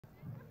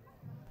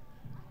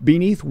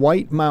Beneath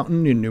White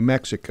Mountain in New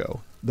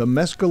Mexico, the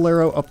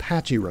Mescalero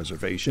Apache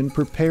Reservation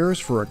prepares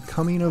for a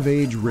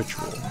coming-of-age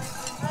ritual.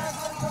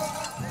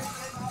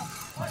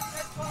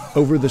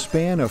 Over the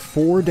span of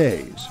 4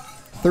 days,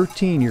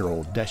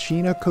 13-year-old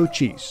Dashina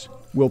Cochise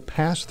will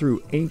pass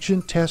through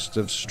ancient tests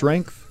of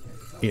strength,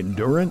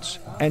 endurance,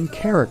 and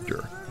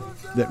character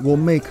that will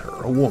make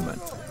her a woman.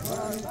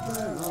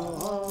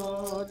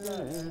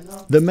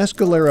 The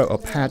Mescalero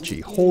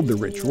Apache hold the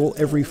ritual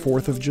every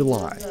 4th of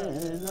July.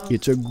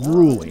 It's a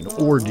grueling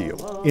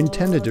ordeal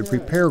intended to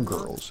prepare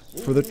girls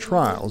for the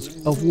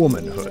trials of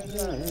womanhood.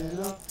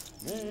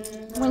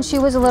 When she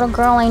was a little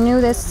girl, I knew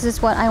this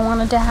is what I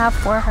wanted to have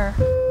for her.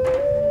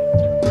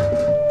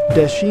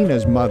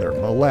 Dashina's mother,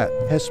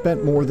 Millette, has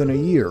spent more than a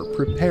year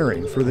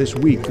preparing for this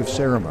week of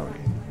ceremony.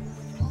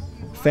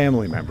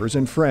 Family members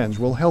and friends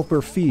will help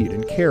her feed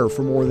and care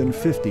for more than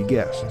 50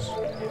 guests.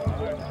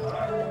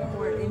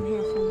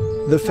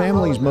 The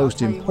family's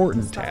most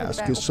important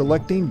task is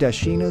selecting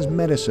Dashina's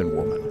medicine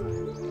woman.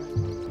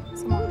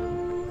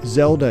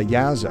 Zelda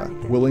Yaza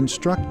will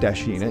instruct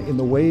Dashina in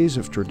the ways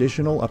of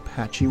traditional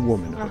Apache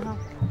womanhood.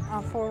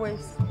 4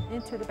 ways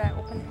into the back,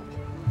 open.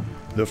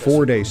 The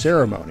 4-day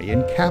ceremony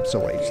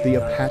encapsulates the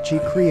Apache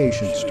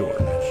creation story.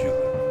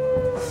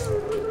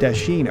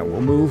 Dashina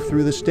will move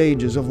through the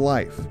stages of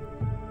life: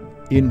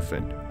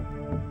 infant,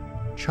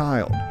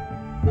 child,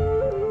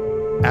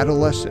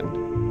 adolescent,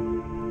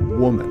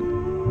 woman,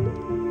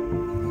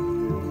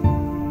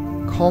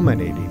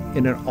 culminating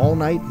in an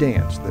all-night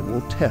dance that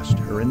will test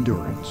her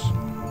endurance.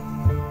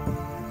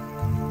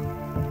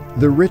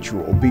 The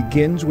ritual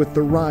begins with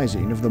the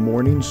rising of the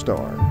morning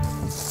star.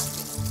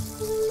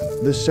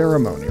 The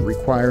ceremony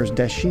requires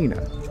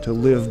Dashina to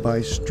live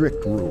by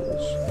strict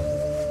rules.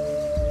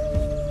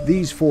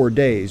 These 4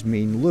 days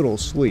mean little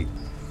sleep,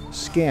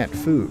 scant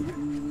food,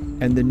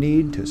 and the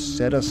need to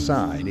set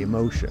aside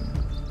emotion.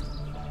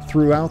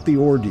 Throughout the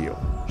ordeal,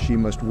 she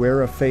must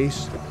wear a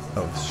face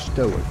of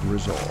stoic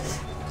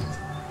resolve.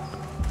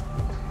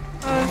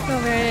 I feel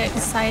very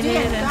excited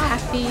and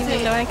happy,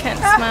 even though I can't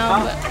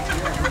smile, but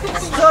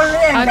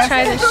I'll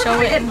try to show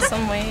it in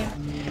some way.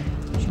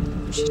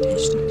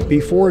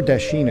 Before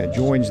Dashina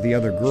joins the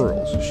other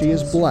girls, she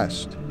is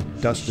blessed,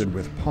 dusted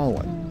with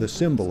pollen, the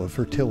symbol of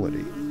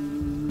fertility.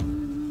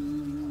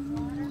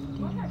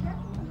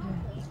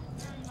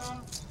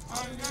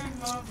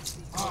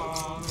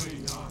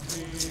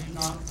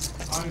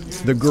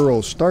 The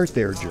girls start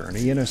their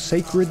journey in a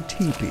sacred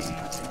teepee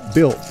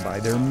built by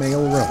their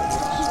male relatives.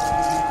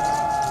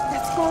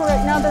 Let's go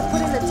right now. They're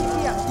putting the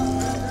TV up.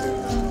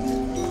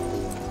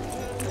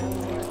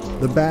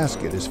 The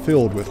basket is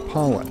filled with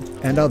pollen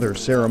and other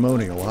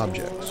ceremonial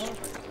objects.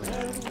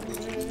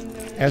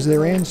 As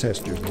their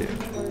ancestors did,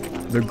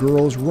 the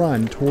girls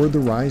run toward the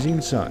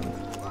rising sun,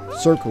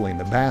 circling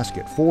the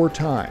basket 4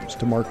 times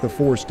to mark the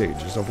 4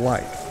 stages of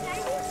life.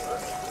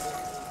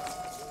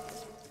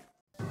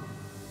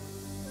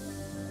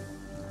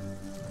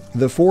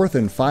 The 4th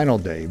and final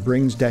day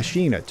brings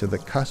Dashina to the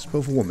cusp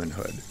of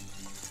womanhood.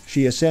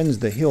 She ascends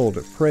the hill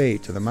to pray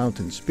to the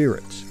mountain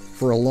spirits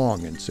for a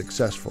long and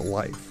successful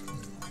life.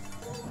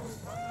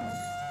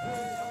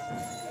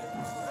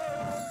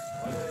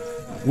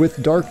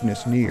 With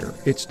darkness near,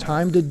 it's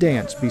time to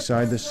dance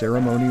beside the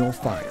ceremonial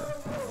fire.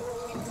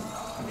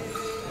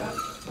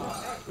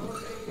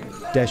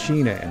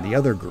 Dashina and the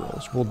other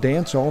girls will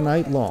dance all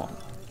night long,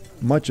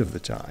 much of the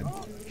time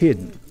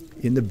hidden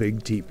in the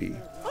big teepee.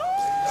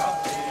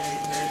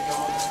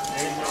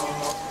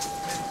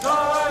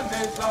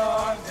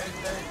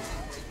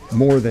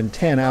 More than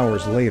 10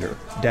 hours later,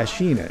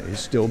 Dashina is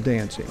still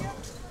dancing.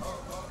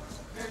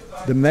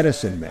 The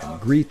medicine men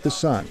greet the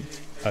sun,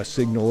 a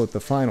signal that the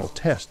final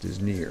test is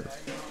near.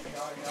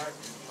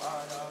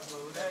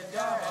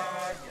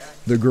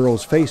 The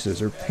girls'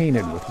 faces are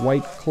painted with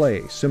white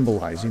clay,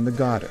 symbolizing the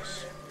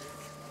goddess.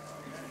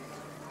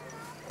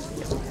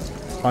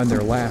 On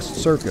their last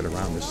circuit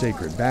around the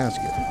sacred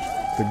basket,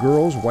 the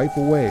girls wipe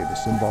away the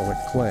symbolic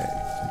clay.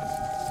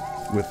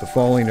 With the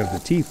falling of the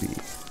teepee,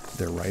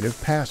 their rite of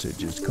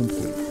passage is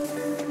complete.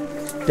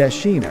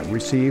 Dashina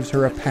receives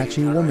her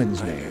Apache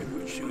woman's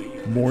name,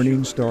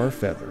 Morning Star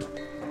Feather.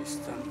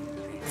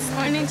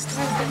 Morning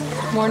Star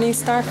Feather. Morning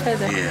Star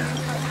Feather. Yeah.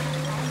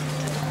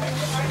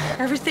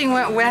 Everything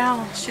went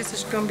well. She's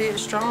just going to be a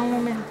strong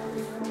woman.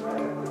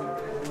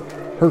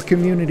 Her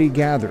community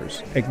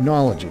gathers,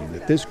 acknowledging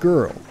that this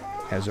girl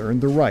has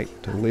earned the right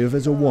to live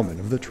as a woman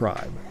of the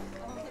tribe.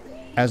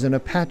 As an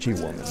Apache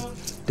woman,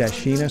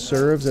 Dashina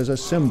serves as a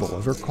symbol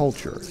of her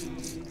culture,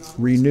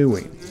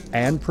 renewing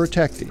and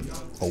protecting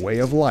a way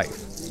of life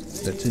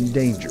that's in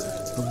danger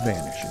of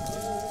vanishing.